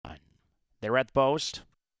They're at the post.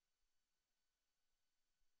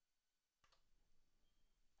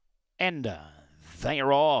 And they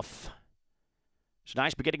are off. It's a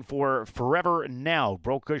nice beginning for Forever Now.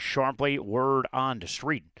 Broke sharply, word on to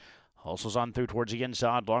street. Hustles on through towards the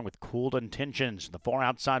inside along with Cool Intentions. The far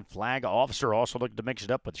outside flag officer also looking to mix it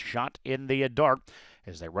up with Shot in the Dark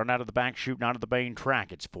as they run out of the back, shooting out of the main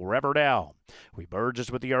track. It's Forever Now. We Burgess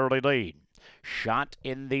with the early lead. Shot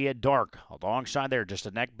in the Dark alongside there, just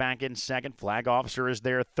a neck back in second. Flag officer is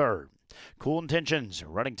there third. Cool Intentions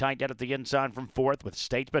running tight down at the inside from fourth with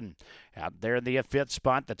Statesman out there in the fifth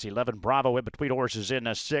spot. That's 11 Bravo in between horses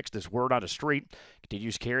in sixth. This word on the street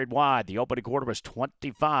continues carried wide. The opening quarter was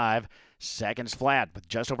 25 seconds flat with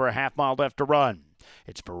just over a half mile left to run.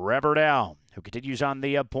 It's Forever Now who continues on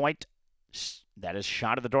the point. That is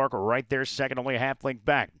Shot in the Dark right there, second, only a half length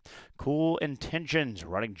back. Cool Intentions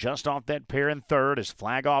running just off that pair in third as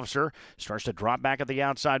Flag Officer starts to drop back at the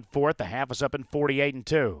outside fourth. The half is up in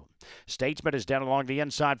 48-2. Statesman is down along the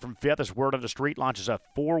inside from fifth as word on the street launches a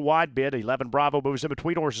 4-wide bid. 11 Bravo moves in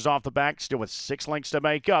between horses off the back, still with 6 lengths to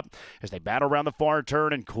make up as they battle around the far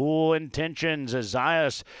turn. And Cool Intentions,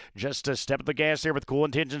 Azias just a step of the gas there with Cool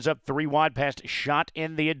Intentions up 3 wide past Shot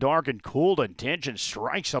in the Dark, and Cool Intentions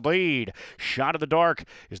strikes the lead. Shot in the Dark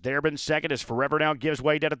is there in second as Forever Now gives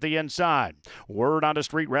way down at the inside. Word on the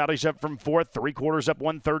street rallies up from fourth, 3/4 up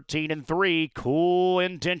 113-3. Cool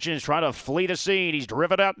Intentions trying to flee the scene. He's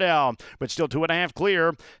driven out now, but still 2.5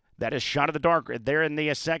 clear. That is Shot in the Dark there in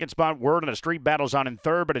the second spot. Word on the street battles on in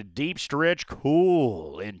third, but a deep stretch.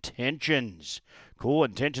 Cool Intentions. Cool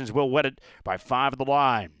Intentions will win it by 5 of the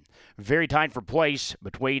line. Very tight for place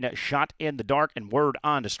between Shot in the Dark and Word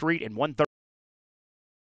on the Street in 130.